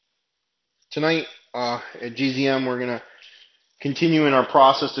Tonight at GZM, we're going to continue in our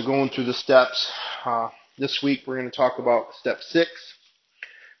process of going through the steps. This week, we're going to talk about step 6.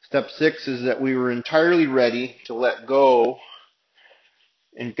 Step 6 is that we were entirely ready to let go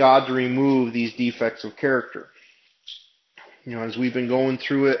and God to remove these defects of character. As we've been going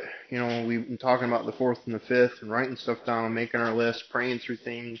through it, we've been talking about the 4th and the 5th and writing stuff down, making our list, praying through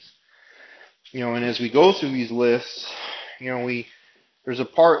things. And as we go through these lists, there's a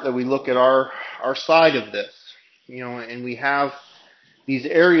part that we look at our side of this, and we have these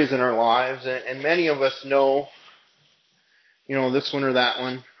areas in our lives, and many of us know, this one or that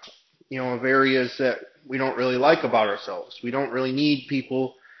one, of areas that we don't really like about ourselves. We don't really need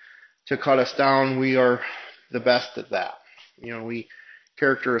people to cut us down. We are the best at that. We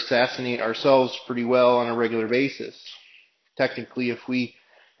character assassinate ourselves pretty well on a regular basis. Technically, if we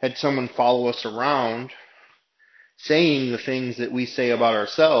had someone follow us around saying the things that we say about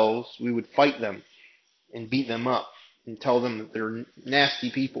ourselves, we would fight them and beat them up and tell them that they're nasty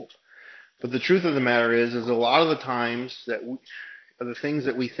people. But the truth of the matter is a lot of the times that the things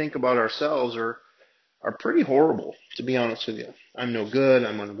that we think about ourselves are pretty horrible, to be honest with you. I'm no good,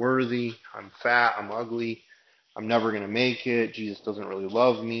 I'm unworthy, I'm fat, I'm ugly, I'm never going to make it, Jesus doesn't really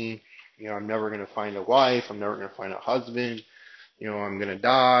love me, I'm never going to find a wife, I'm never going to find a husband, I'm going to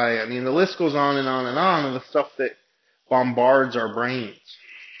die. I mean, the list goes on and on and on of the stuff that bombards our brains.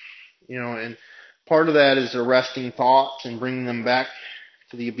 And part of that is arresting thoughts and bringing them back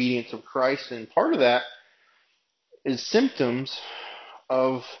to the obedience of Christ. And part of that is symptoms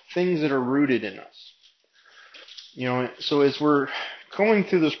of things that are rooted in us. So as we're going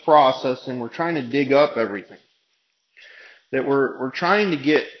through this process and we're trying to dig up everything, that we're trying to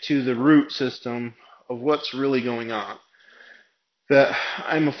get to the root system of what's really going on. That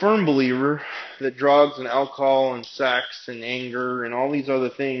I'm a firm believer that drugs and alcohol and sex and anger and all these other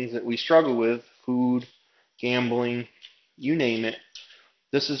things that we struggle with, food, gambling, you name it,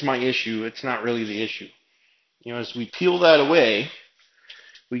 this is my issue. It's not really the issue. As we peel that away,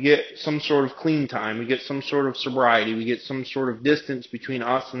 we get some sort of clean time. We get some sort of sobriety. We get some sort of distance between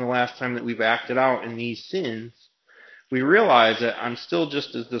us and the last time that we've acted out in these sins. We realize that I'm still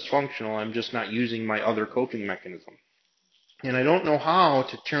just as dysfunctional. I'm just not using my other coping mechanism. And I don't know how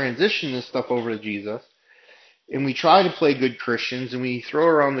to transition this stuff over to Jesus. And we try to play good Christians, and we throw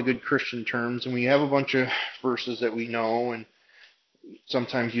around the good Christian terms, and we have a bunch of verses that we know and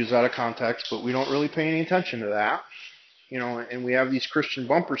sometimes use out of context, but we don't really pay any attention to that. And we have these Christian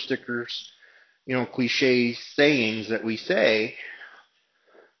bumper stickers, cliche sayings that we say,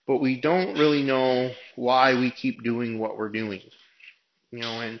 but we don't really know why we keep doing what we're doing.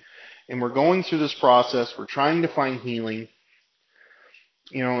 And we're going through this process, we're trying to find healing.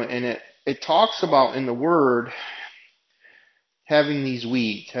 And it talks about in the Word having these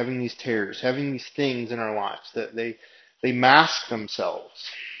weeds, having these tares, having these things in our lives that they mask themselves.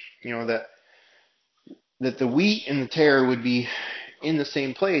 That the wheat and the tare would be in the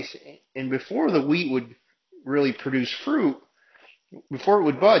same place, and before the wheat would really produce fruit, before it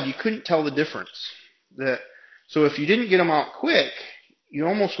would bud, you couldn't tell the difference. So if you didn't get them out quick, you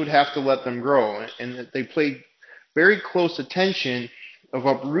almost would have to let them grow, and that they played very close attention of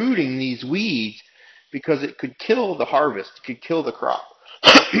uprooting these weeds because it could kill the harvest, it could kill the crop.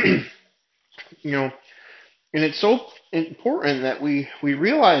 And it's so important that we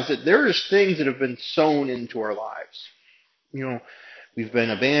realize that there's things that have been sown into our lives. We've been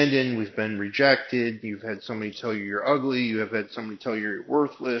abandoned, we've been rejected, you've had somebody tell you you're ugly, you have had somebody tell you you're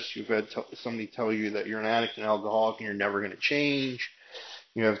worthless, you've had somebody tell you that you're an addict and alcoholic and you're never going to change.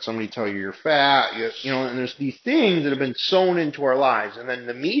 You have somebody tell you you're fat, and there's these things that have been sown into our lives. And then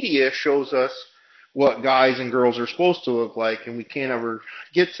the media shows us what guys and girls are supposed to look like, and we can't ever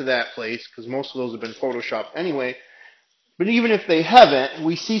get to that place because most of those have been photoshopped anyway. But even if they haven't,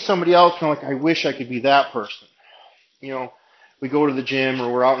 we see somebody else and we're like, I wish I could be that person. We go to the gym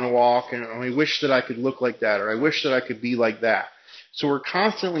or we're out on a walk and I wish that I could look like that, or I wish that I could be like that. So we're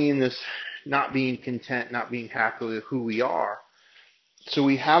constantly in this not being content, not being happy with who we are. So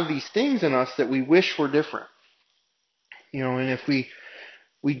we have these things in us that we wish were different. And if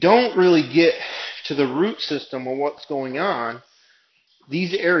we don't really get to the root system of what's going on,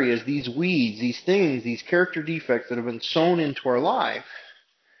 these areas, these weeds, these things, these character defects that have been sown into our life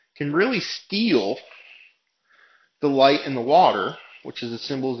can really steal the light and the water, which is the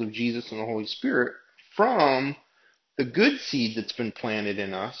symbols of Jesus and the Holy Spirit, from the good seed that's been planted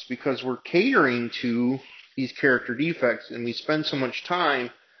in us, because we're catering to these character defects and we spend so much time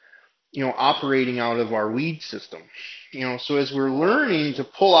operating out of our weed system. So as we're learning to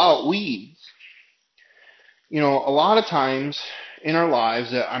pull out weeds, a lot of times in our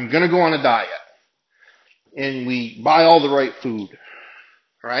lives that I'm going to go on a diet. And we buy all the right food,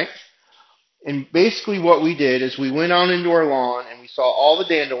 right? And basically what we did is we went out into our lawn and we saw all the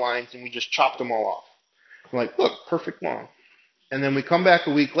dandelions and we just chopped them all off. We're like, look, perfect lawn. And then we come back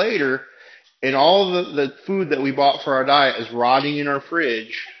a week later and all the food that we bought for our diet is rotting in our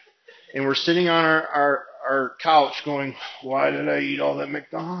fridge. And we're sitting on our couch going, why did I eat all that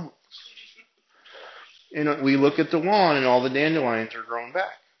McDonald's? And we look at the lawn and all the dandelions are growing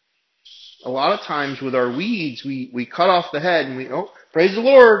back. A lot of times with our weeds, we cut off the head and praise the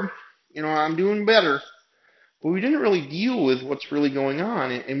Lord, I'm doing better. But we didn't really deal with what's really going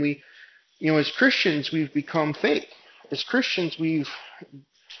on. And we, as Christians, we've become fake. As Christians, we've,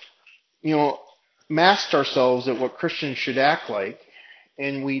 masked ourselves at what Christians should act like.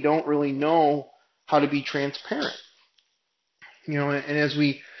 And we don't really know how to be transparent. And as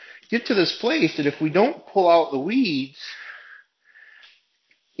we get to this place that if we don't pull out the weeds,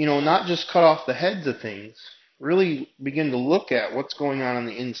 not just cut off the heads of things, really begin to look at what's going on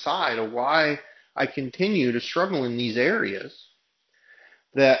the inside of why I continue to struggle in these areas,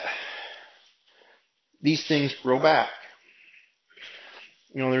 that these things grow back.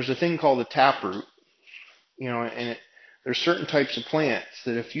 There's a thing called the taproot, and there's certain types of plants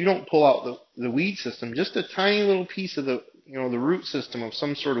that if you don't pull out the weed system, just a tiny little piece of the root system of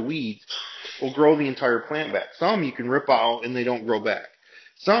some sort of weeds will grow the entire plant back. Some you can rip out and they don't grow back.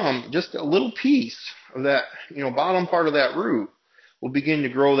 Some, just a little piece of that, bottom part of that root will begin to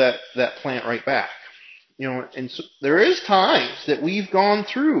grow that plant right back. And so there is times that we've gone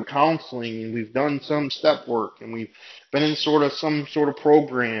through counseling and we've done some step work and we've been in some sort of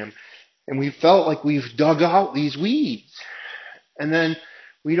program and we felt like we've dug out these weeds. And then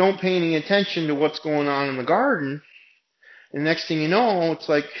we don't pay any attention to what's going on in the garden. And the next thing you know, it's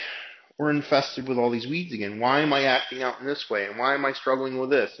like we're infested with all these weeds again. Why am I acting out in this way? And why am I struggling with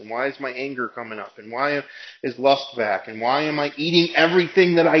this? And why is my anger coming up? And why is lust back? And why am I eating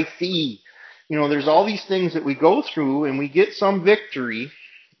everything that I see? There's all these things that we go through and we get some victory.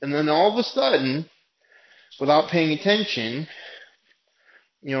 And then all of a sudden, without paying attention,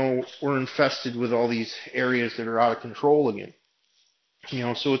 we're infested with all these areas that are out of control again.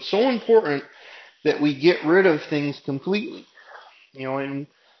 So it's so important that we get rid of things completely. And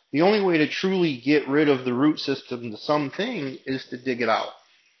the only way to truly get rid of the root system to something is to dig it out.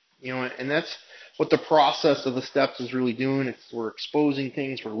 And that's what the process of the steps is really doing. We're exposing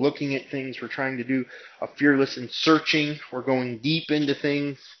things, we're looking at things, we're trying to do a fearless and searching, we're going deep into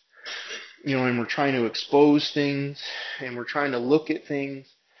things, and we're trying to expose things, and we're trying to look at things.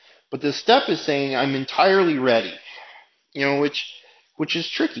 But the step is saying, I'm entirely ready, which is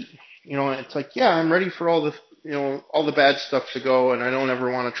tricky. It's like, yeah, I'm ready for all the bad stuff to go, and I don't ever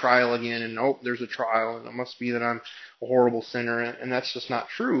want a trial again, and there's a trial, and it must be that I'm a horrible sinner, and that's just not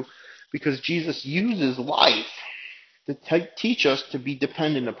true, because Jesus uses life to teach us to be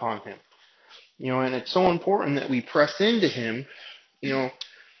dependent upon Him. And it's so important that we press into Him,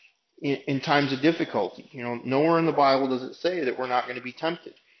 in times of difficulty. Nowhere in the Bible does it say that we're not going to be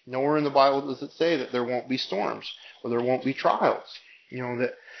tempted. Nowhere in the Bible does it say that there won't be storms, or there won't be trials.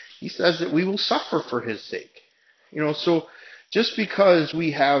 That He says that we will suffer for His sake. So just because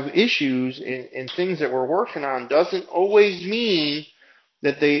we have issues and things that we're working on doesn't always mean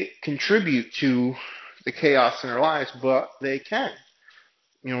that they contribute to the chaos in our lives, but they can.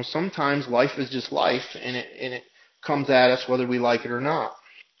 Sometimes life is just life, and it comes at us whether we like it or not.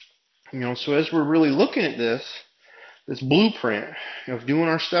 So as we're really looking at this blueprint of doing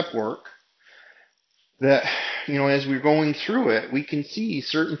our step work, that, as we're going through it, we can see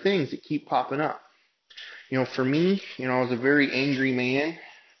certain things that keep popping up. For me, I was a very angry man.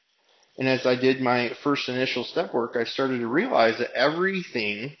 And as I did my first initial step work, I started to realize that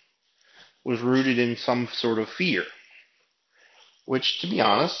everything was rooted in some sort of fear. Which, to be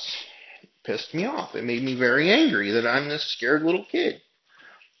honest, pissed me off. It made me very angry that I'm this scared little kid.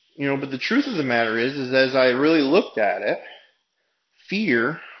 But the truth of the matter is as I really looked at it,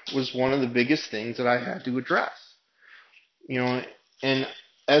 fear was one of the biggest things that I had to address. And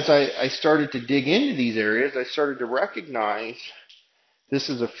as I started to dig into these areas, I started to recognize this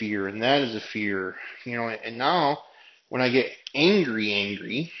is a fear and that is a fear, and now when I get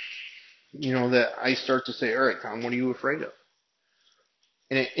angry, that I start to say, all right, Tom, what are you afraid of?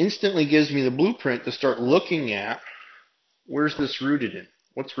 And it instantly gives me the blueprint to start looking at, where's this rooted in?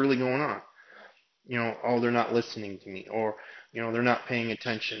 What's really going on? They're not listening to me, or, they're not paying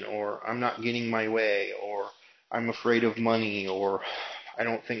attention, or I'm not getting my way, or I'm afraid of money, or I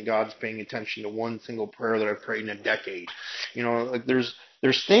don't think God's paying attention to one single prayer that I've prayed in a decade. Like there's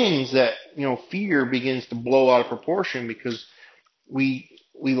things that, fear begins to blow out of proportion because we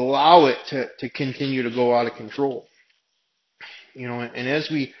allow it to continue to go out of control. And as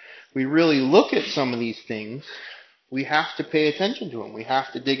we really look at some of these things, we have to pay attention to them. We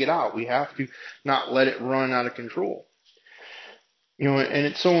have to dig it out. We have to not let it run out of control. And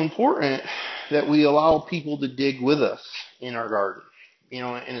it's so important that we allow people to dig with us in our garden. In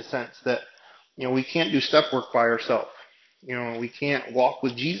a sense that, we can't do step work by ourselves. We can't walk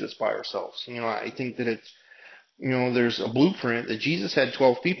with Jesus by ourselves. I think that it's, there's a blueprint that Jesus had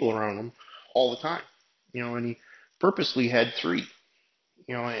 12 people around him all the time. And he purposely had 3.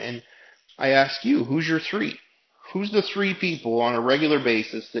 And I ask you, who's your 3? Who's the 3 people on a regular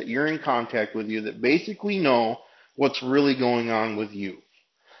basis that you're in contact with you that basically know what's really going on with you?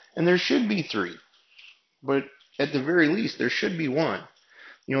 And there should be 3, but at the very least, there should be 1.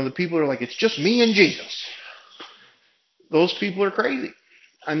 The people are like, it's just me and Jesus. Those people are crazy.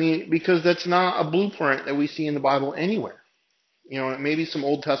 Because that's not a blueprint that we see in the Bible anywhere. Maybe some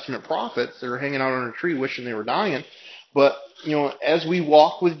Old Testament prophets that are hanging out on a tree wishing they were dying. But, as we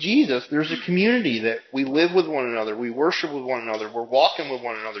walk with Jesus, there's a community that we live with one another. We worship with one another. We're walking with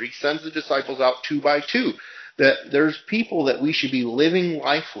one another. He sends the disciples out 2 by 2. That there's people that we should be living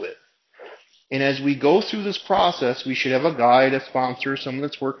life with. And as we go through this process, we should have a guide, a sponsor, someone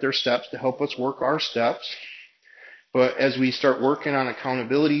that's worked their steps to help us work our steps. But as we start working on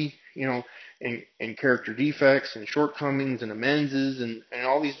accountability, and character defects and shortcomings and amenses and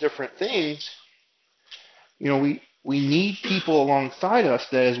all these different things, we need people alongside us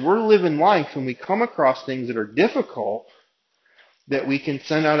that as we're living life and we come across things that are difficult, that we can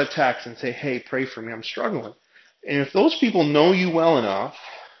send out a text and say, hey, pray for me, I'm struggling. And if those people know you well enough,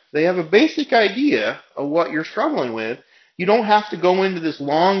 they have a basic idea of what you're struggling with. You don't have to go into this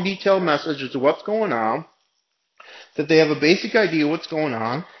long, detailed message as to what's going on, that they have a basic idea of what's going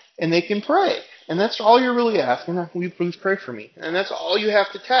on, and they can pray. And that's all you're really asking. Will you please pray for me? And that's all you have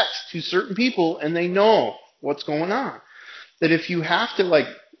to text to certain people, and they know what's going on. That if you have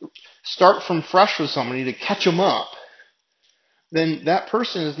to, start from fresh with somebody to catch them up, then that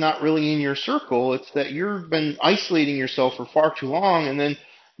person is not really in your circle. It's that you've been isolating yourself for far too long, and then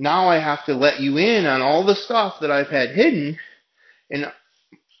now I have to let you in on all the stuff that I've had hidden, and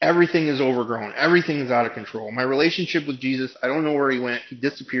everything is overgrown. Everything is out of control. My relationship with Jesus, I don't know where he went. He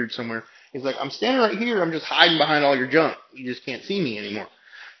disappeared somewhere. He's like, I'm standing right here. I'm just hiding behind all your junk. You just can't see me anymore.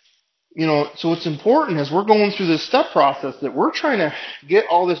 So it's important as we're going through this step process that we're trying to get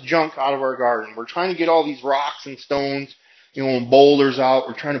all this junk out of our garden. We're trying to get all these rocks and stones, and boulders out.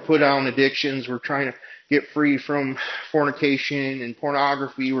 We're trying to put down addictions. We're trying to get free from fornication and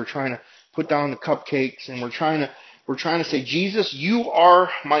pornography. We're trying to put down the cupcakes, and we're trying to say, Jesus, you are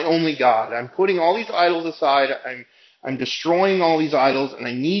my only God. I'm putting all these idols aside. I'm destroying all these idols, and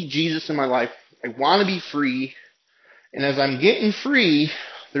I need Jesus in my life. I want to be free. And as I'm getting free,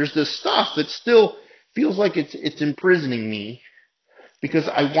 there's this stuff that still feels like it's imprisoning me because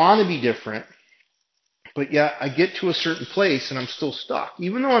I want to be different. But yet I get to a certain place and I'm still stuck.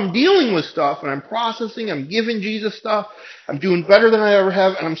 Even though I'm dealing with stuff and I'm processing, I'm giving Jesus stuff, I'm doing better than I ever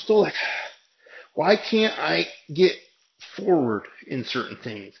have, and I'm still like, why can't I get forward in certain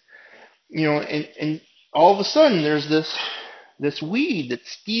things? And all of a sudden there's this weed that's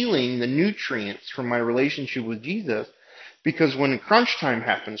stealing the nutrients from my relationship with Jesus, because when crunch time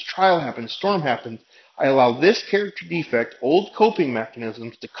happens, trial happens, storm happens, I allow this character defect, old coping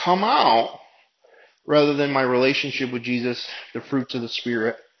mechanisms to come out rather than my relationship with Jesus, the fruits of the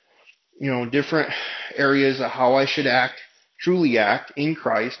Spirit, different areas of how I should act, truly act in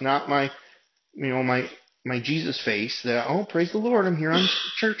Christ, not my Jesus face that, oh, praise the Lord, I'm here on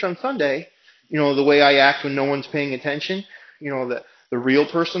church on Sunday. The way I act when no one's paying attention, the real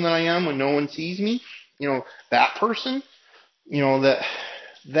person that I am when no one sees me, that person,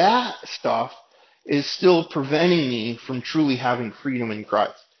 that stuff is still preventing me from truly having freedom in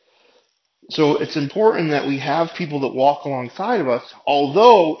Christ. So it's important that we have people that walk alongside of us,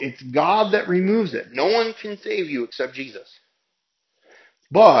 although it's God that removes it. No one can save you except Jesus.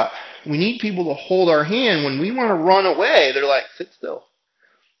 But we need people to hold our hand when we want to run away. They're like, sit still.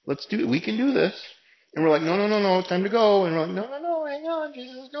 Let's do it. We can do this. And we're like, no, time to go. And we're like, no, hang on.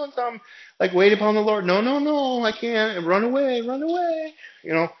 Jesus is doing something. Like, wait upon the Lord. No, I can't. And run away.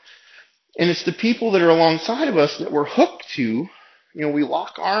 And it's the people that are alongside of us that we're hooked to. We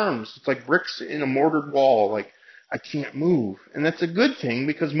lock arms. It's like bricks in a mortared wall. Like, I can't move. And that's a good thing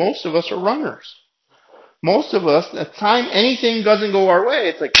because most of us are runners. Most of us, at the time anything doesn't go our way,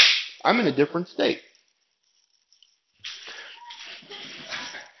 it's like, I'm in a different state.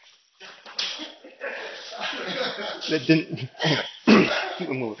 That didn't. keep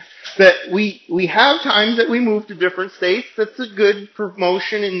it moving. That we have times that we move to different states. That's a good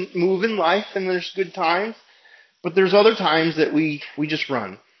promotion and move in life, and there's good times. But there's other times that we just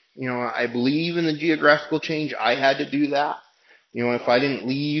run. I believe in the geographical change. I had to do that. If I didn't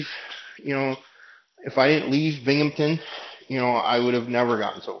leave, if I didn't leave Binghamton, I would have never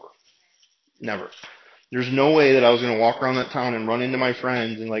gotten sober. Never. There's no way that I was going to walk around that town and run into my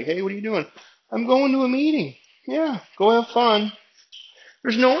friends and like, hey, what are you doing? I'm going to a meeting. Yeah, go have fun.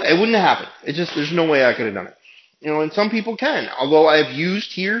 It wouldn't have happened. There's no way I could have done it. And some people can. Although I have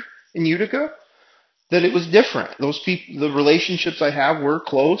used here in Utica, that it was different. Those people, the relationships I have were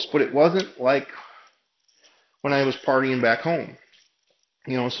close, but it wasn't like when I was partying back home.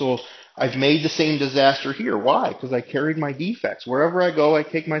 So I've made the same disaster here. Why? Because I carried my defects. Wherever I go, I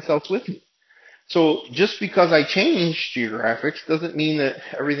take myself with me. So just because I change geographics doesn't mean that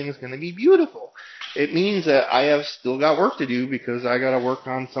everything is going to be beautiful. It means that I have still got work to do because I got to work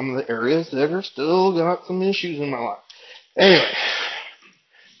on some of the areas that are still got some issues in my life. Anyway,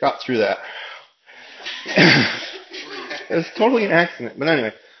 got through that. It's totally an accident, but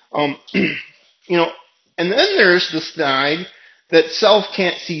anyway, and then there's the side that self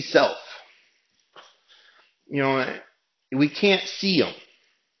can't see self. We can't see them.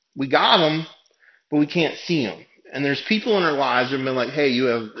 We got them, but we can't see them. And there's people in our lives that have been like, hey, you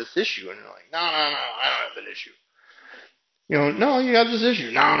have this issue. And they're like, no, I don't have that issue. No, you have this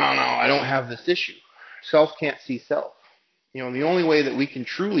issue. No, I don't have this issue. Self can't see self. The only way that we can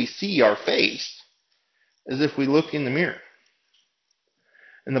truly see our face is if we look in the mirror.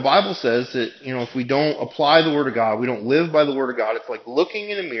 And the Bible says that, if we don't apply the Word of God, we don't live by the Word of God, it's like looking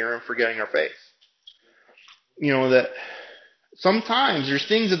in a mirror and forgetting our face. That sometimes there's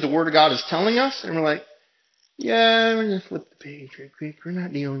things that the Word of God is telling us, and we're like, yeah, we're going to flip the page right quick. We're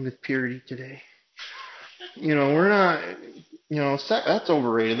not dealing with purity today. We're not, that's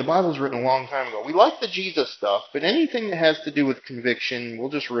overrated. The Bible's written a long time ago. We like the Jesus stuff, but anything that has to do with conviction, we'll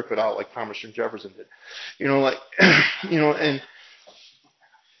just rip it out like Thomas Jefferson did.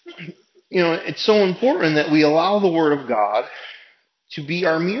 It's so important that we allow the Word of God to be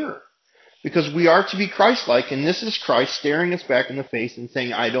our mirror. Because we are to be Christ-like, and this is Christ staring us back in the face and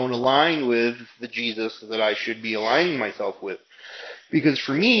saying, I don't align with the Jesus that I should be aligning myself with. Because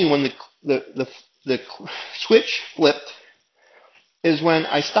for me, when the switch flipped is when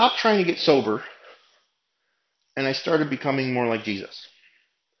I stopped trying to get sober and I started becoming more like Jesus.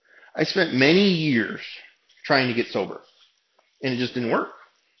 I spent many years trying to get sober, and it just didn't work.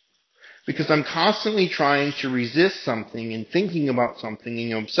 Because I'm constantly trying to resist something and thinking about something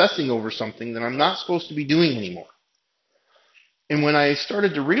and obsessing over something that I'm not supposed to be doing anymore. And when I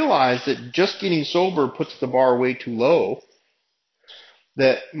started to realize that just getting sober puts the bar way too low,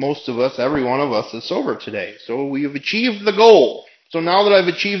 that most of us, every one of us, is sober today. So we have achieved the goal. So now that I've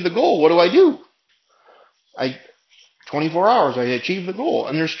achieved the goal, what do? 24 hours, I achieved the goal.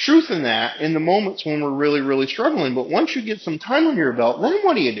 And there's truth in that in the moments when we're really, really struggling. But once you get some time under your belt, then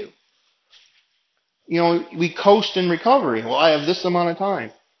what do? We coast in recovery. Well, I have this amount of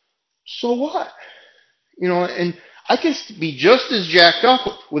time. So what? And I can be just as jacked up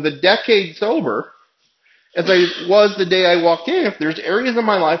with a decade sober as I was the day I walked in if there's areas of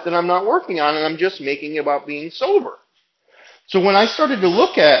my life that I'm not working on and I'm just making about being sober. So when I started to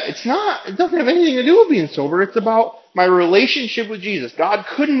look at it doesn't have anything to do with being sober. It's about my relationship with Jesus. God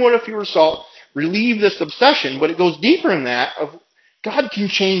couldn't, what if you were salt, relieve this obsession, but it goes deeper than that of God can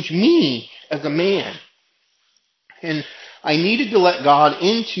change me as a man. And I needed to let God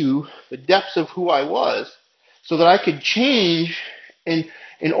into the depths of who I was so that I could change and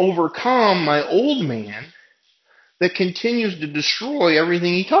overcome my old man that continues to destroy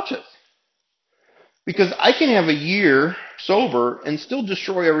everything he touches. Because I can have a year sober and still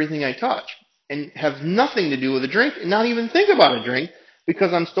destroy everything I touch and have nothing to do with a drink and not even think about a drink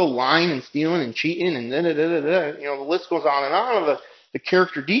because I'm still lying and stealing and cheating and da-da-da-da-da. The list goes on and on of the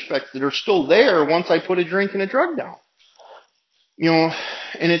character defects that are still there once I put a drink and a drug down.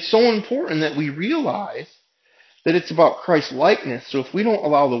 And it's so important that we realize that it's about Christ's likeness. So if we don't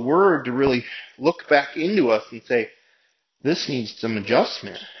allow the Word to really look back into us and say, this needs some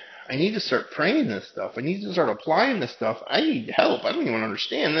adjustment. I need to start praying this stuff. I need to start applying this stuff. I need help. I don't even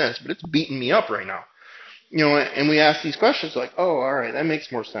understand this, but it's beating me up right now. And we ask these questions like, oh, all right, that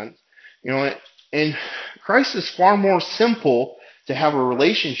makes more sense. And Christ is far more simple to have a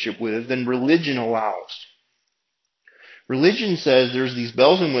relationship with than religion allows. Religion says there's these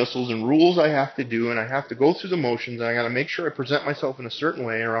bells and whistles and rules I have to do, and I have to go through the motions, and I got to make sure I present myself in a certain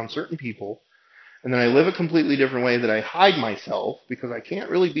way around certain people. And then I live a completely different way that I hide myself because I can't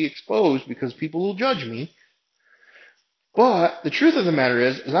really be exposed because people will judge me. But the truth of the matter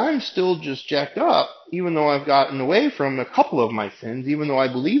is I'm still just jacked up, even though I've gotten away from a couple of my sins, even though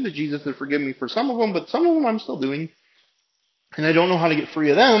I believe that Jesus has forgiven me for some of them, but some of them I'm still doing. And I don't know how to get free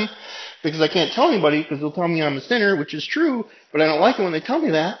of them because I can't tell anybody because they'll tell me I'm a sinner, which is true, but I don't like it when they tell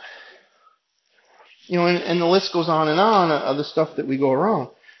me that. And the list goes on of the stuff that we go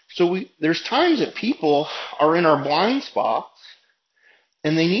around. So there's times that people are in our blind spots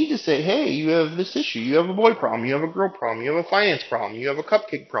and they need to say, hey, you have this issue. You have a boy problem. You have a girl problem. You have a finance problem. You have a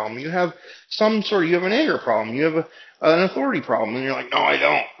cupcake problem. You have you have an anger problem. You have an authority problem. And you're like, no, I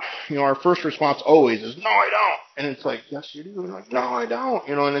don't. Our first response always is, no, I don't. And it's like, yes, you do. And you're like, no, I don't.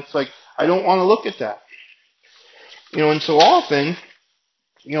 And it's like, I don't want to look at that. And so often,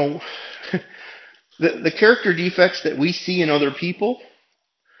 the character defects that we see in other people,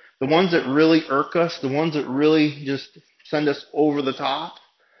 the ones that really irk us, the ones that really just send us over the top,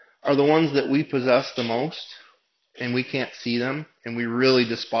 are the ones that we possess the most, and we can't see them, and we really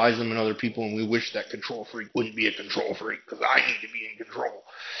despise them in other people, and we wish that control freak wouldn't be a control freak, because I need to be in control.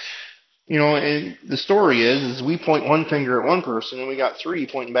 And the story is we point one finger at one person, and we got three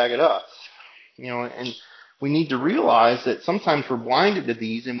pointing back at us. And we need to realize that sometimes we're blinded to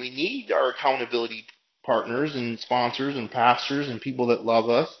these, and we need our accountability partners and sponsors and pastors and people that love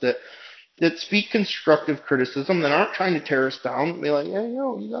us, that speak constructive criticism, that aren't trying to tear us down, and be like, hey,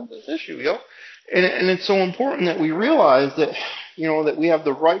 you got this issue, And it's so important that we realize that, that we have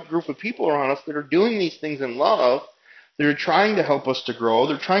the right group of people around us that are doing these things in love, that are trying to help us to grow,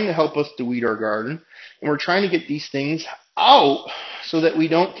 they're trying to help us to weed our garden, and we're trying to get these things out so that we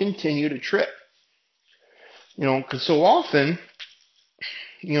don't continue to trip. Because so often,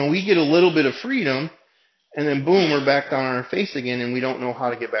 we get a little bit of freedom, and then boom, we're back down on our face again, and we don't know how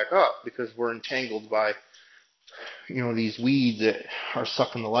to get back up because we're entangled by, these weeds that are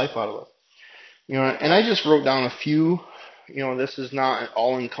sucking the life out of us. And I just wrote down a few. This is not an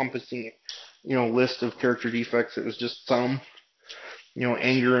all-encompassing, list of character defects. It was just some.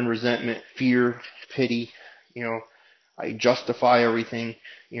 Anger and resentment, fear, pity. I justify everything.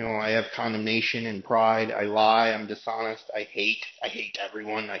 I have condemnation and pride. I lie. I'm dishonest. I hate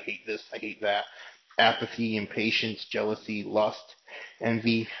everyone. I hate this. I hate that. Apathy, impatience, jealousy, lust,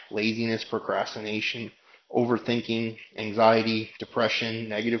 envy, laziness, procrastination, overthinking, anxiety, depression,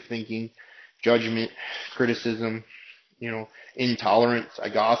 negative thinking, judgment, criticism, intolerance. I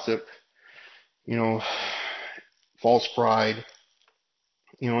gossip, false pride,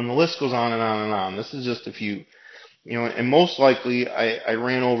 and the list goes on and on and on. This is just a few. And most likely I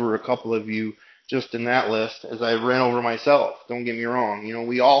ran over a couple of you just in that list as I ran over myself. Don't get me wrong.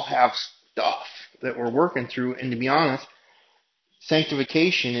 We all have stuff that we're working through, and to be honest,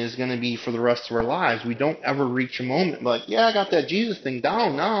 sanctification is going to be for the rest of our lives. We don't ever reach a moment like, yeah, I got that Jesus thing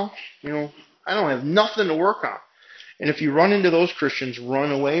down now. I don't have nothing to work on. And if you run into those Christians,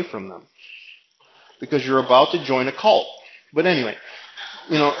 run away from them because you're about to join a cult. But anyway,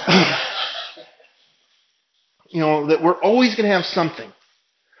 that we're always going to have something.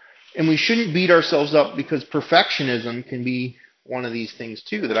 And we shouldn't beat ourselves up because perfectionism can be one of these things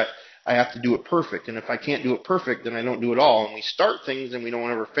too, that I have to do it perfect. And if I can't do it perfect, then I don't do it all. And we start things and we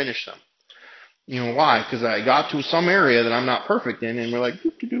don't ever finish them. Why? Because I got to some area that I'm not perfect in, and we're like,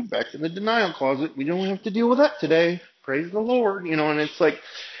 back to the denial closet. We don't have to deal with that today. Praise the Lord. And it's like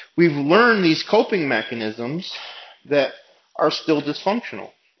we've learned these coping mechanisms that are still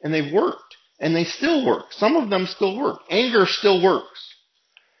dysfunctional. And they've worked. And they still work. Some of them still work. Anger still works.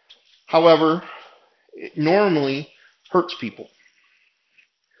 However, it normally hurts people.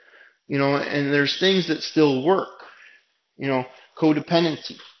 And there's things that still work.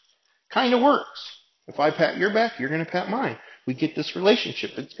 Codependency kind of works. If I pat your back, you're going to pat mine. We get this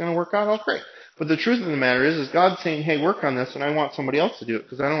relationship. It's going to work out all great. But the truth of the matter is God's saying, hey, work on this, and I want somebody else to do it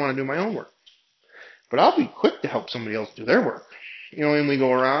because I don't want to do my own work. But I'll be quick to help somebody else do their work. And we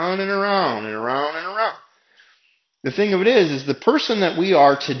go around and around and around and around. The thing of it is the person that we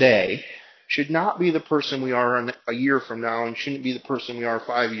are today should not be the person we are a year from now, and shouldn't be the person we are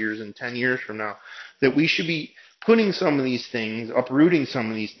 5 years and 10 years from now. That we should be putting some of these things, uprooting some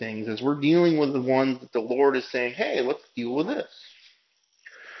of these things as we're dealing with the ones that the Lord is saying, hey, let's deal with this.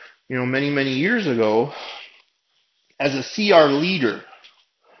 Many, many years ago, as a CR leader,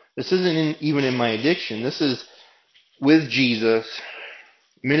 this isn't even in my addiction. This is with Jesus,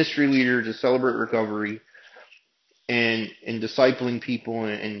 ministry leader to Celebrate Recovery, and discipling people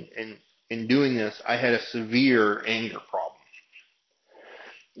and doing this, I had a severe anger problem.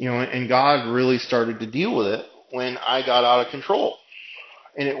 And God really started to deal with it when I got out of control.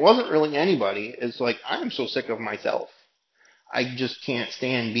 And it wasn't really anybody. It's like, I'm so sick of myself. I just can't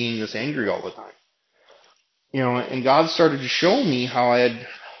stand being this angry all the time. And God started to show me how I had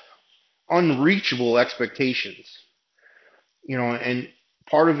unreachable expectations, and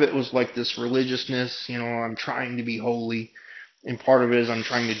part of it was like this religiousness, I'm trying to be holy, and part of it is I'm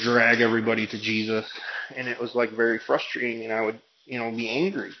trying to drag everybody to Jesus, and it was like very frustrating, and I would, be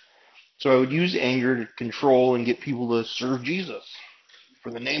angry. So I would use anger to control and get people to serve Jesus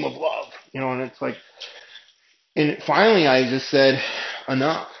for the name of love, and it's like, and finally I just said,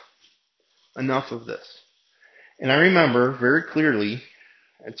 enough of this. And I remember very clearly,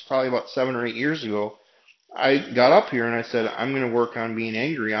 it's probably about 7 or 8 years ago, I got up here and I said, I'm going to work on being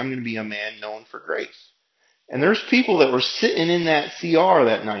angry. I'm going to be a man known for grace. And there's people that were sitting in that CR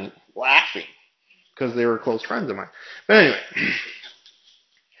that night laughing because they were close friends of mine. But anyway,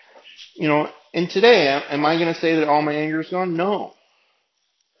 and today, am I going to say that all my anger is gone? No.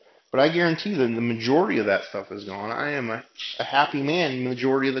 But I guarantee that the majority of that stuff is gone. I am a happy man the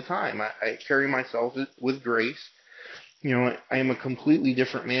majority of the time. I carry myself with grace. I am a completely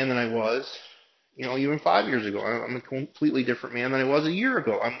different man than I was, even 5 years ago. I'm a completely different man than I was a year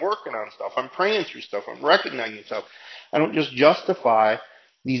ago. I'm working on stuff. I'm praying through stuff. I'm recognizing stuff. I don't just justify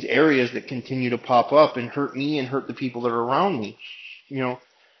these areas that continue to pop up and hurt me and hurt the people that are around me.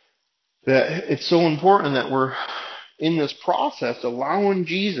 That it's so important that we're in this process allowing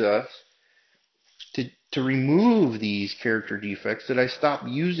Jesus to remove these character defects, that I stop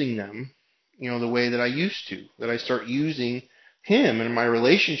using them, the way that I used to, that I start using Him and my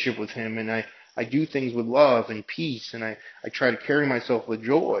relationship with Him, and I do things with love and peace, and I try to carry myself with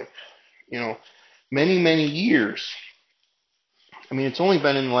joy. Many, many years. I mean, it's only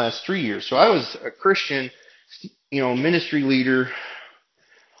been in the last 3 years. So I was a Christian, ministry leader,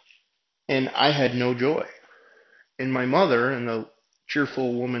 and I had no joy. And my mother, and the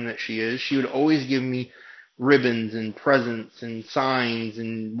cheerful woman that she is, she would always give me ribbons and presents and signs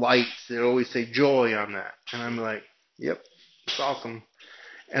and lights that always say joy on that. And I'm like, yep, it's awesome.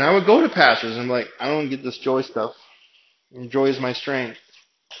 And I would go to pastors and I'm like, I don't get this joy stuff. And joy is my strength.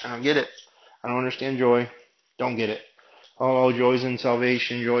 I don't get it. I don't understand joy. Don't get it. Oh, joy's in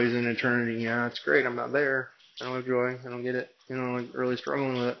salvation. Joy's in eternity. Yeah, it's great. I'm not there. I don't have joy. I don't get it. Like really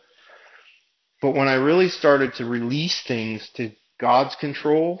struggling with it. But when I really started to release things to God's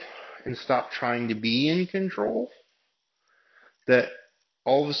control and stop trying to be in control, that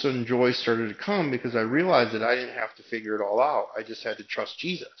all of a sudden joy started to come because I realized that I didn't have to figure it all out. I just had to trust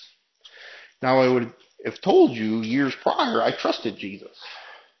Jesus. Now, I would have told you years prior I trusted Jesus.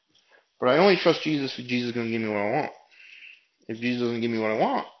 But I only trust Jesus if Jesus is going to give me what I want. If Jesus doesn't give me what I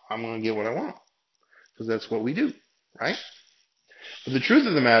want, I'm going to get what I want. Because that's what we do, right? But the truth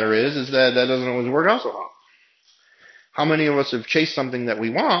of the matter is that doesn't always work out so well. How many of us have chased something that we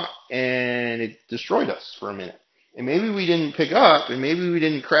want and it destroyed us for a minute? And maybe we didn't pick up, and maybe we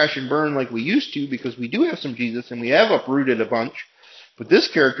didn't crash and burn like we used to because we do have some Jesus and we have uprooted a bunch. But this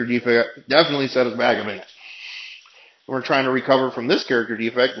character defect definitely set us back a minute. We're trying to recover from this character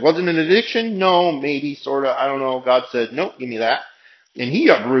defect. Was it an addiction? No, maybe, sort of. I don't know. God said, nope, give me that. And He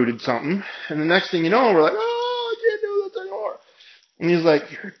uprooted something. And the next thing you know, we're like, oh, I can't do this anymore. And He's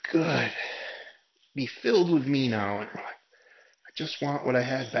like, you're good. Be filled with me now. And we're like, I just want what I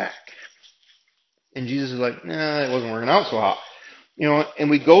had back. And Jesus is like, nah, it wasn't working out so hot. And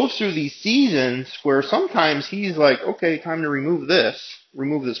we go through these seasons where sometimes He's like, okay, time to remove this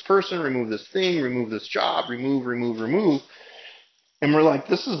person, remove this thing, remove this job, remove. And we're like,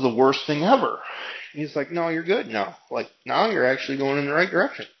 this is the worst thing ever. He's like, no, you're good now. Like, now you're actually going in the right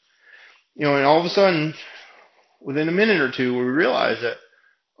direction. And all of a sudden, within a minute or two, we realize that,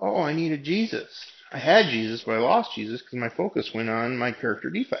 oh, I needed Jesus. I had Jesus, but I lost Jesus because my focus went on my character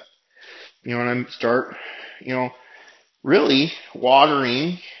defect. And I start, really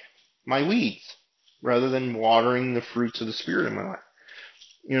watering my weeds rather than watering the fruits of the Spirit in my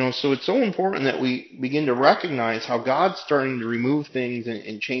life. So it's so important that we begin to recognize how God's starting to remove things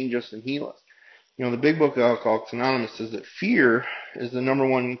and change us and heal us. The big book of Alcoholics Anonymous says that fear is the number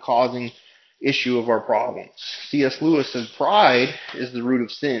one causing issue of our problems. C.S. Lewis said pride is the root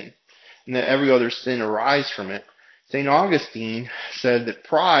of sin, and that every other sin arises from it. St. Augustine said that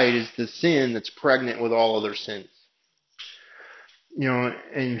pride is the sin that's pregnant with all other sins.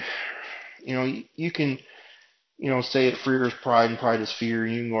 And you can say that fear is pride and pride is fear,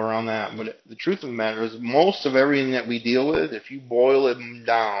 and you can go around that. But the truth of the matter is most of everything that we deal with, if you boil it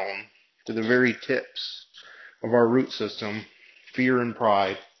down to the very tips of our root system, fear and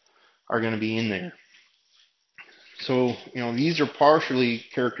pride are going to be in there. So, these are partially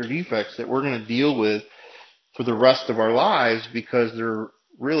character defects that we're going to deal with for the rest of our lives because they're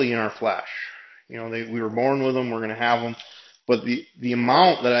really in our flesh. We were born with them, we're going to have them. But the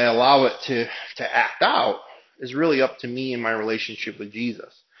amount that I allow it to act out is really up to me and my relationship with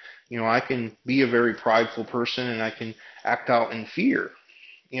Jesus. I can be a very prideful person and I can act out in fear,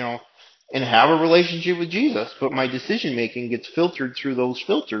 you know, and have a relationship with Jesus, but my decision making gets filtered through those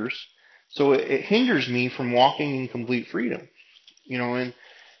filters, so it hinders me from walking in complete freedom.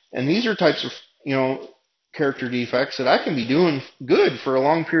 And these are types of, character defects that I can be doing good for a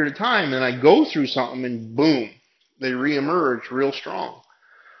long period of time, and I go through something and boom, they reemerge real strong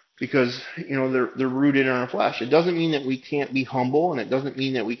because they're rooted in our flesh. It doesn't mean that we can't be humble, and it doesn't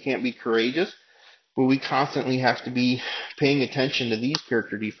mean that we can't be courageous, but we constantly have to be paying attention to these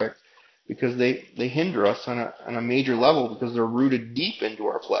character defects because they hinder us on a major level because they're rooted deep into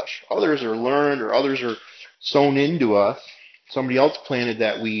our flesh. Others are learned, or others are sown into us. Somebody else planted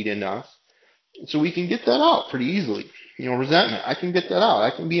that weed in us. So we can get that out pretty easily. Resentment, I can get that out.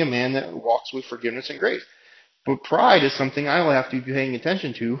 I can be a man that walks with forgiveness and grace. But pride is something I will have to be paying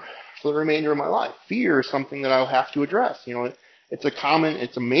attention to for the remainder of my life. Fear is something that I'll have to address.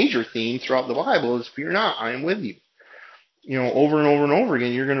 It's a major theme throughout the Bible is fear not, I am with you. Over and over and over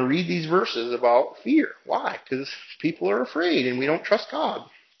again, you're going to read these verses about fear. Why? Because people are afraid and we don't trust God.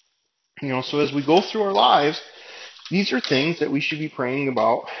 So as we go through our lives, these are things that we should be praying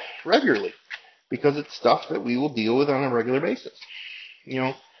about regularly because it's stuff that we will deal with on a regular basis.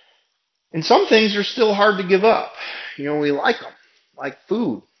 And some things are still hard to give up. We like them, like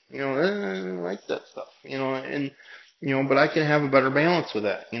food. I like that stuff. But I can have a better balance with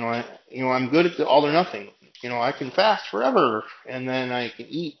that. I'm good at the all or nothing. I can fast forever, and then I can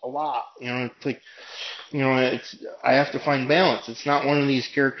eat a lot. It's like, I have to find balance. It's not one of these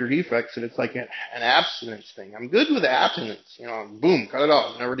character defects that it's like an abstinence thing. I'm good with abstinence. Boom, cut it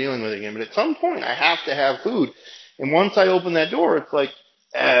off, never dealing with it again. But at some point, I have to have food. And once I open that door, it's like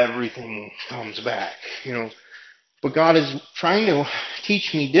everything comes back. But God is trying to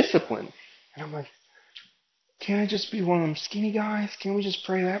teach me discipline. And I'm like, can't I just be one of them skinny guys? Can we just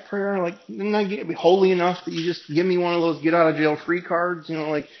pray that prayer? Like, didn't I be holy enough that you just give me one of those get out of jail free cards?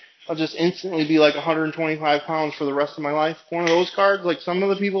 Like I'll just instantly be like 125 pounds for the rest of my life. One of those cards, like some of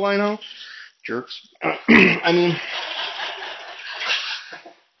the people I know, jerks. I mean,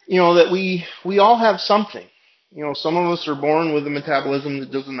 that we all have something. Some of us are born with a metabolism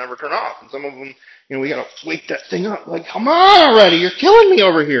that doesn't ever turn off, and some of them, we gotta wake that thing up. Like, come on already, you're killing me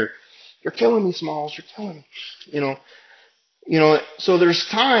over here. You're killing me, Smalls. You're killing me. So there's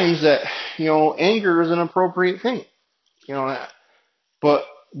times that, anger is an appropriate thing, but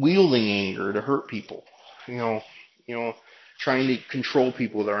wielding anger to hurt people, trying to control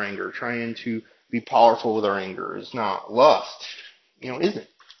people with our anger, trying to be powerful with our anger is not lust, isn't.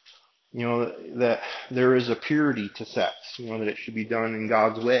 That there is a purity to sex, that it should be done in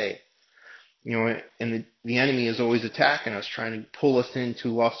God's way. And the enemy is always attacking us, trying to pull us into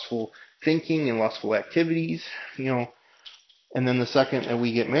lustful thinking and lustful activities, and then the second that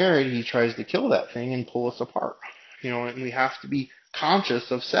we get married, he tries to kill that thing and pull us apart, and we have to be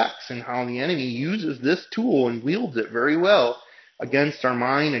conscious of sex and how the enemy uses this tool and wields it very well against our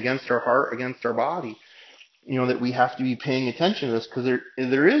mind, against our heart, against our body. That we have to be paying attention to this because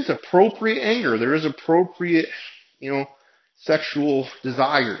there is appropriate anger, there is appropriate, sexual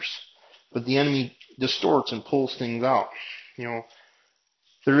desires, but the enemy distorts and pulls things out.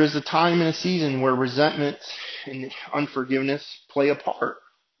 There is a time and a season where resentment and unforgiveness play a part.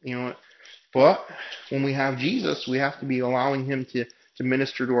 But when we have Jesus, we have to be allowing him to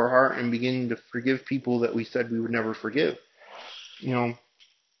minister to our heart and beginning to forgive people that we said we would never forgive.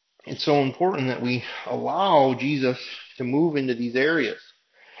 It's so important that we allow Jesus to move into these areas.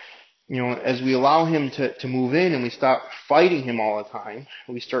 As we allow him to move in and we stop fighting him all the time,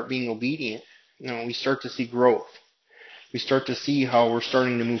 we start being obedient, we start to see growth. We start to see how we're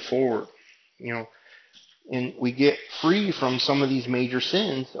starting to move forward, and we get free from some of these major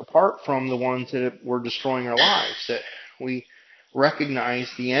sins apart from the ones that were destroying our lives, that we recognize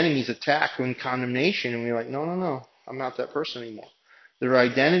the enemy's attack and condemnation, and we're like, no, I'm not that person anymore. Their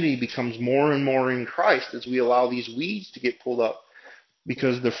identity becomes more and more in Christ as we allow these weeds to get pulled up,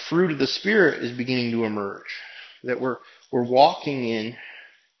 because the fruit of the Spirit is beginning to emerge, that we're walking in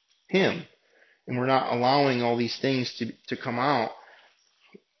him, and we're not allowing all these things to come out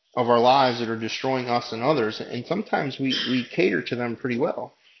of our lives that are destroying us and others. And sometimes we cater to them pretty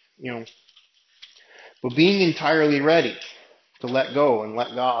well, But being entirely ready to let go and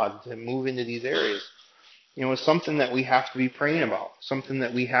let God to move into these areas, is something that we have to be praying about, something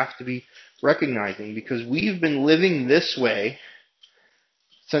that we have to be recognizing, because we've been living this way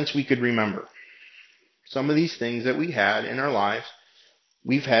since we could remember. Some of these things that we had in our lives,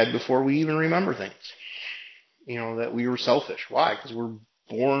 we've had before we even remember things. That we were selfish. Why? Because we're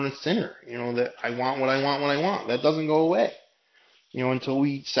born a sinner, that I want what I want when I want. That doesn't go away, until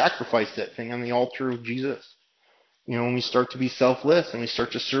we sacrifice that thing on the altar of Jesus. When we start to be selfless and we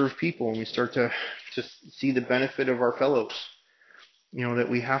start to serve people and we start to see the benefit of our fellows, that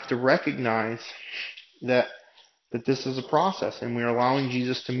we have to recognize that this is a process and we're allowing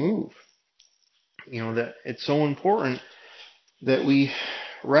Jesus to move. That it's so important that we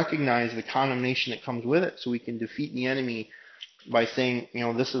recognize the condemnation that comes with it so we can defeat the enemy by saying,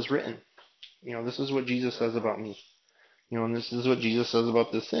 this is written. This is what Jesus says about me. And this is what Jesus says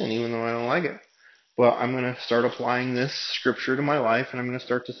about this sin, even though I don't like it. But I'm going to start applying this scripture to my life, and I'm going to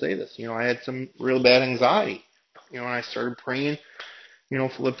start to say this. I had some real bad anxiety, and I started praying,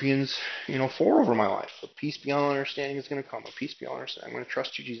 Philippians, 4 over my life. A peace beyond understanding is going to come. A peace beyond understanding. I'm going to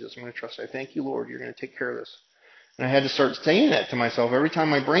trust you, Jesus. I'm going to trust you. I thank you, Lord. You're going to take care of this. And I had to start saying that to myself every time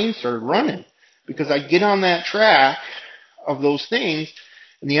my brain started running, because I'd get on that track of those things,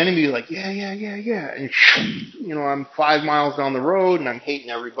 and the enemy would be like, yeah. And, I'm 5 miles down the road, and I'm hating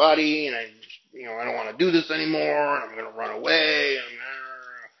everybody, and I don't want to do this anymore, and I'm going to run away, and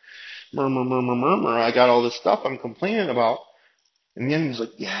murmur. I got all this stuff I'm complaining about. And the enemy's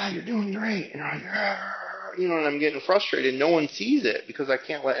like, yeah, you're doing great. And I'm like, and I'm getting frustrated. No one sees it because I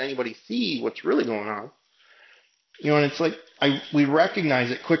can't let anybody see what's really going on. And it's like we recognize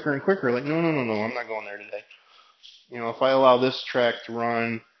it quicker and quicker. Like, no, I'm not going there today. If I allow this track to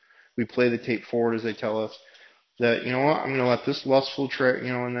run, we play the tape forward as they tell us that, I'm going to let this lustful track,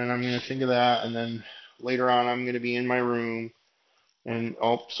 and then I'm going to think of that, and then later on I'm going to be in my room, and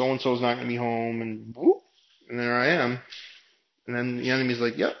so-and-so's not going to be home, and whoop, and there I am. And then the enemy's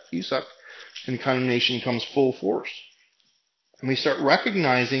like, yep, you suck. And condemnation comes full force. And we start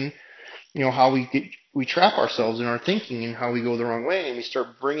recognizing, how we trap ourselves in our thinking and how we go the wrong way. And we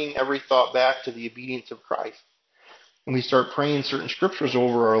start bringing every thought back to the obedience of Christ. And we start praying certain scriptures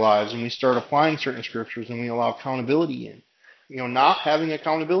over our lives. And we start applying certain scriptures. And we allow accountability in. Not having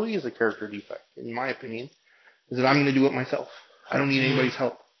accountability is a character defect, in my opinion, is that I'm going to do it myself. I don't need anybody's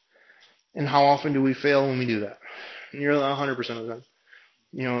help. And how often do we fail when we do that? Nearly 100% of the time.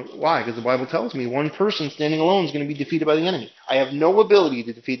 Why? Because the Bible tells me one person standing alone is going to be defeated by the enemy. I have no ability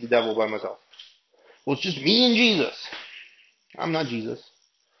to defeat the devil by myself. Well, it's just me and Jesus. I'm not Jesus.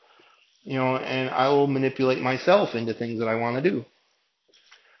 And I will manipulate myself into things that I want to do.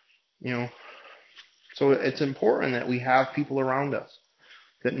 So it's important that we have people around us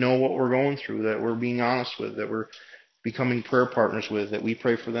that know what we're going through, that we're being honest with, that we're becoming prayer partners with, that we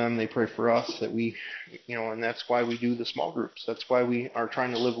pray for them, they pray for us, that we, and that's why we do the small groups. That's why we are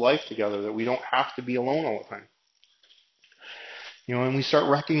trying to live life together, that we don't have to be alone all the time. And we start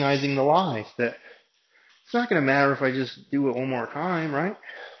recognizing the lies that it's not going to matter if I just do it one more time, right?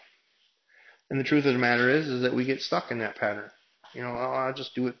 And the truth of the matter is that we get stuck in that pattern. I'll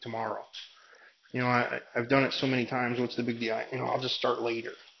just do it tomorrow. I've done it so many times. What's the big deal? I'll just start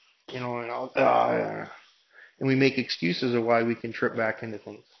later. And we make excuses of why we can trip back into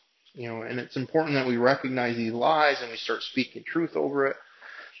things. And it's important that we recognize these lies and we start speaking truth over it.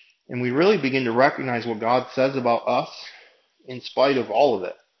 And we really begin to recognize what God says about us in spite of all of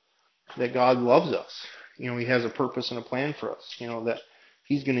it. That God loves us. He has a purpose and a plan for us. That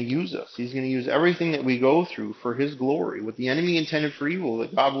He's going to use us. He's going to use everything that we go through for His glory. What the enemy intended for evil,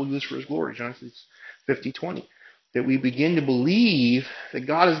 that God will use for His glory. Genesis 50:20. That we begin to believe that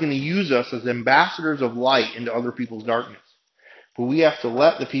God is going to use us as ambassadors of light into other people's darkness. But we have to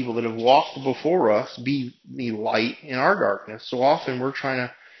let the people that have walked before us be the light in our darkness. So often we're trying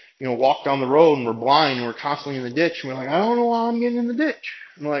to, walk down the road and we're blind and we're constantly in the ditch. And we're like, I don't know why I'm getting in the ditch.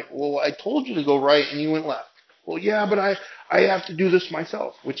 I'm like, well, I told you to go right and you went left. Well, yeah, but I have to do this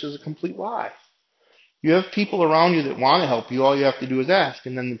myself, which is a complete lie. You have people around you that want to help you. All you have to do is ask.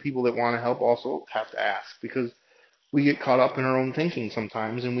 And then the people that want to help also have to ask, because we get caught up in our own thinking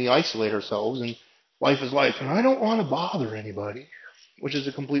sometimes and we isolate ourselves, and life is life. And I don't want to bother anybody, which is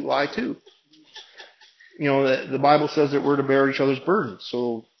a complete lie too. The Bible says that we're to bear each other's burdens.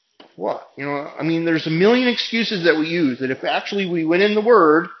 So what? There's a million excuses that we use that if actually we went in the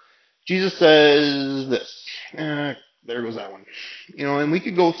Word, Jesus says this. There goes that one. And we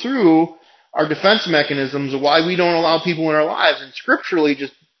could go through our defense mechanisms of why we don't allow people in our lives and scripturally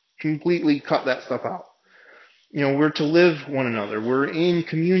just completely cut that stuff out. We're to live one another. We're in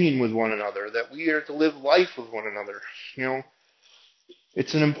communion with one another. That we are to live life with one another.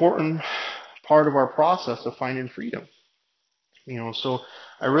 It's an important part of our process of finding freedom. So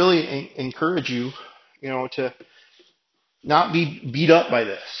I really encourage you, to not be beat up by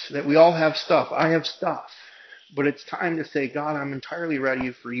this. That we all have stuff. I have stuff. But it's time to say, God, I'm entirely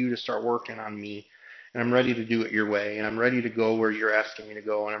ready for you to start working on me and I'm ready to do it your way, and I'm ready to go where you're asking me to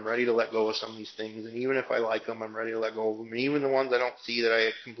go, and I'm ready to let go of some of these things, and even if I like them, I'm ready to let go of them, and even the ones I don't see that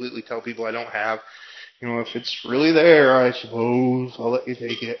I completely tell people I don't have, if it's really there, I suppose I'll let you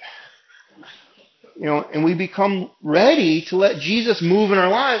take it. And we become ready to let Jesus move in our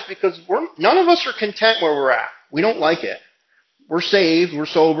lives because none of us are content where we're at. We don't like it. We're saved, we're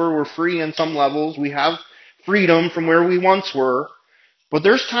sober, we're free on some levels, we have freedom from where we once were, but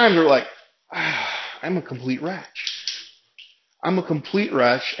there's times where we're like, I'm a complete wretch. I'm a complete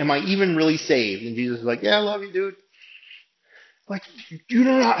wretch. Am I even really saved? And Jesus is like, yeah, I love you, dude. Like, you're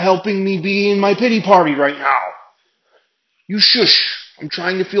not helping me be in my pity party right now. You shush. I'm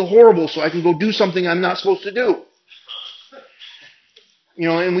trying to feel horrible so I can go do something I'm not supposed to do.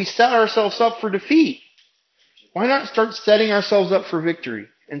 And we set ourselves up for defeat. Why not start setting ourselves up for victory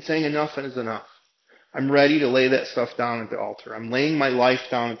and saying enough is enough? I'm ready to lay that stuff down at the altar. I'm laying my life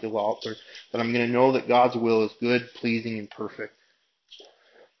down at the altar, but I'm going to know that God's will is good, pleasing, and perfect.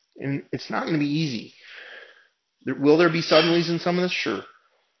 And it's not going to be easy. Will there be suddenlies in some of this? Sure.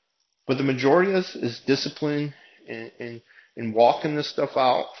 But the majority of us is discipline and walking this stuff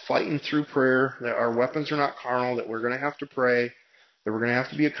out, fighting through prayer, that our weapons are not carnal, that we're going to have to pray, that we're going to have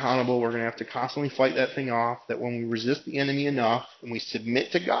to be accountable, we're going to have to constantly fight that thing off, that when we resist the enemy enough and we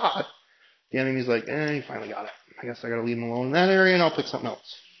submit to God, the enemy's like, you finally got it. I guess I got to leave him alone in that area and I'll pick something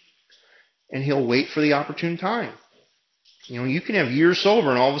else. And he'll wait for the opportune time. You can have years sober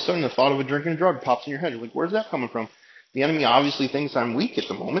and all of a sudden the thought of a drink and a drug pops in your head. You're like, where's that coming from? The enemy obviously thinks I'm weak at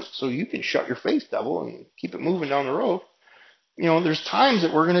the moment, so you can shut your face, devil, and keep it moving down the road. There's times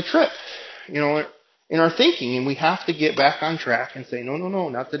that we're going to trip, in our thinking, and we have to get back on track and say, no,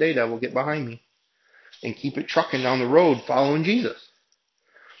 not today, devil, get behind me, and keep it trucking down the road following Jesus.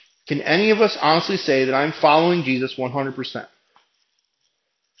 Can any of us honestly say that I'm following Jesus 100%?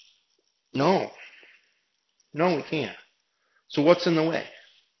 No. No, we can't. So what's in the way?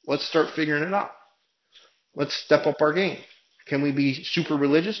 Let's start figuring it out. Let's step up our game. Can we be super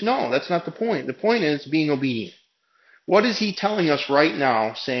religious? No, that's not the point. The point is being obedient. What is he telling us right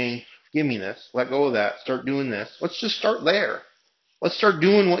now, saying, give me this, let go of that, start doing this? Let's just start there. Let's start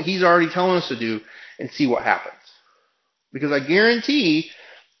doing what he's already telling us to do and see what happens. Because I guarantee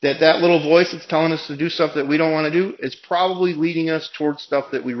that little voice that's telling us to do stuff that we don't want to do is probably leading us towards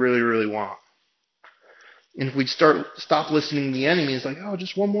stuff that we really, really want. And if we stop listening to the enemy, it's like,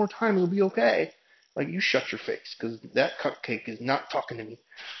 just one more time, it'll be okay. Like, you shut your face, because that cupcake is not talking to me.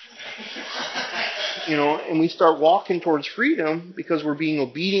 And we start walking towards freedom because we're being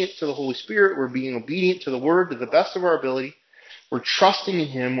obedient to the Holy Spirit. We're being obedient to the Word to the best of our ability. We're trusting in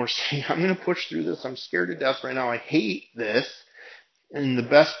Him. We're saying, I'm going to push through this. I'm scared to death right now. I hate this in the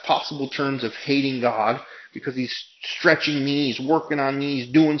best possible terms of hating God because He's stretching me. He's working on me.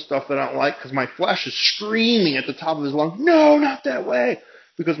 He's doing stuff that I don't like because my flesh is screaming at the top of His lungs, no, not that way,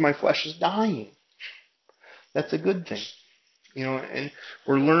 because my flesh is dying. That's a good thing. And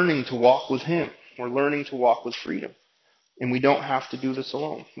we're learning to walk with Him. We're learning to walk with freedom. And we don't have to do this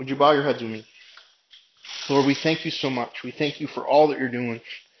alone. Would you bow your heads with me? Lord, we thank you so much. We thank you for all that you're doing.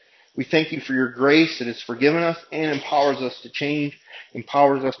 We thank you for your grace that has forgiven us and empowers us to change,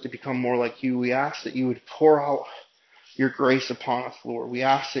 empowers us to become more like you. We ask that you would pour out your grace upon us, Lord. We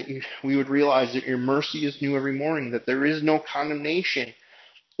ask that we would realize that your mercy is new every morning, that there is no condemnation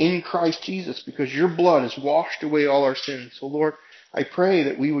in Christ Jesus because your blood has washed away all our sins. So, Lord, I pray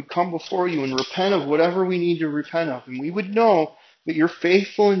that we would come before you and repent of whatever we need to repent of, and we would know that you're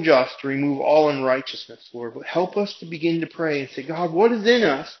faithful and just to remove all unrighteousness, Lord. But help us to begin to pray and say, God, what is in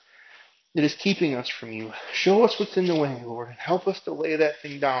us that is keeping us from you? Show us what's in the way, Lord, and help us to lay that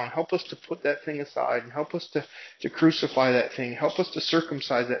thing down. Help us to put that thing aside, and help us to crucify that thing. Help us to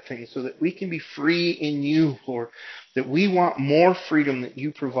circumcise that thing so that we can be free in you, Lord, that we want more freedom that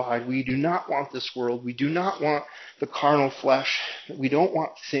you provide. We do not want this world. We do not want the carnal flesh. We don't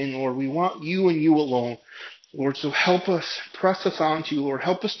want sin, Lord. We want you and you alone. Lord, so help us, press us on to you, Lord.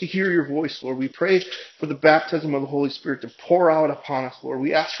 Help us to hear your voice, Lord. We pray for the baptism of the Holy Spirit to pour out upon us, Lord.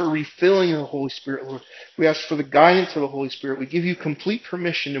 We ask for refilling of the Holy Spirit, Lord. We ask for the guidance of the Holy Spirit. We give you complete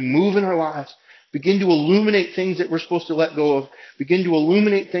permission to move in our lives. Begin to illuminate things that we're supposed to let go of. Begin to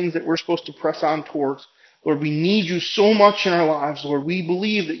illuminate things that we're supposed to press on towards. Lord, we need you so much in our lives, Lord. We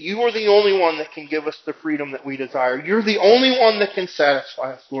believe that you are the only one that can give us the freedom that we desire. You're the only one that can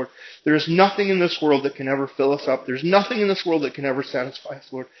satisfy us, Lord. There is nothing in this world that can ever fill us up. There's nothing in this world that can ever satisfy us,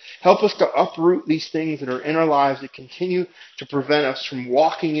 Lord. Help us to uproot these things that are in our lives that continue to prevent us from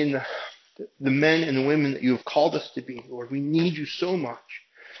walking in the men and the women that you have called us to be, Lord. We need you so much.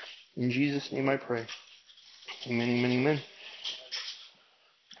 In Jesus' name I pray. Amen, amen, amen.